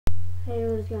Hey,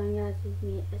 what's going on guys, it's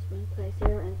me, Plays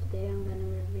here, and today I'm going to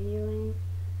be reviewing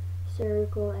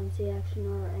Circle MCAction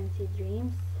or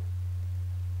MCDreamz.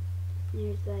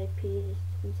 Here's the IP, it's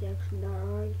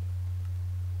MCAction.org.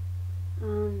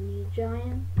 You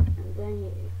join, and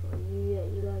then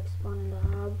you like spawn in the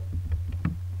hub,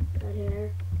 right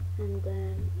here, and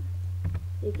then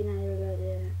you can either go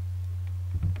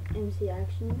to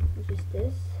MCAction, which is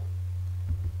this.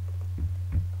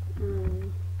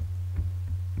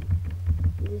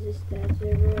 This is stat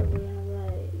server. We have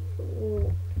like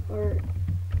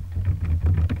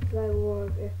war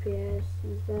of FPS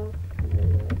and stuff.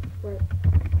 Like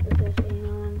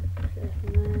 /anon,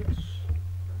 /match,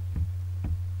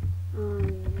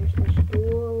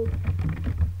 /duel.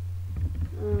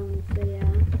 So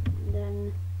yeah, and then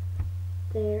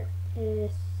there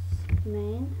is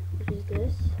main, which is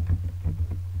this.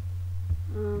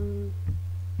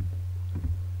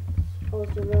 It's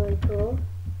also really cool.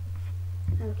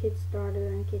 Have kit starter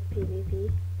and kit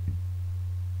PvP.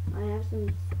 I have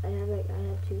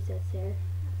two sets here.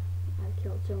 I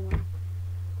killed someone.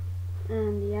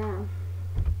 And yeah,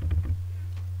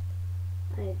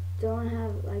 I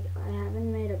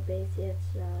haven't made a base yet,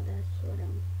 so that's what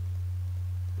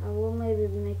I will maybe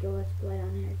make a let's play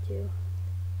on here too.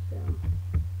 So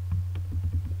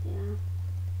yeah.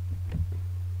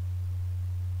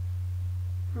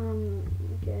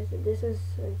 Okay, so this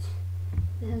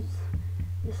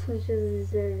was just a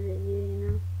server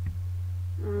review,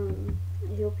 I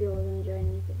hope you all enjoyed,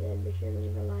 and if you did, be sure to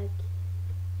leave a like,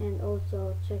 and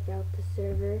also check out the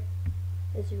server.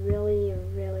 It's really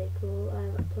cool.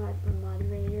 I've applied for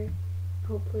moderator.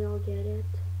 Hopefully I'll get it.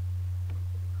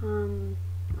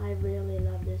 I really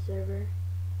love this server,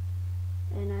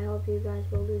 and I hope you guys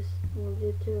will do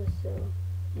too. So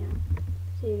yeah,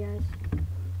 see you guys.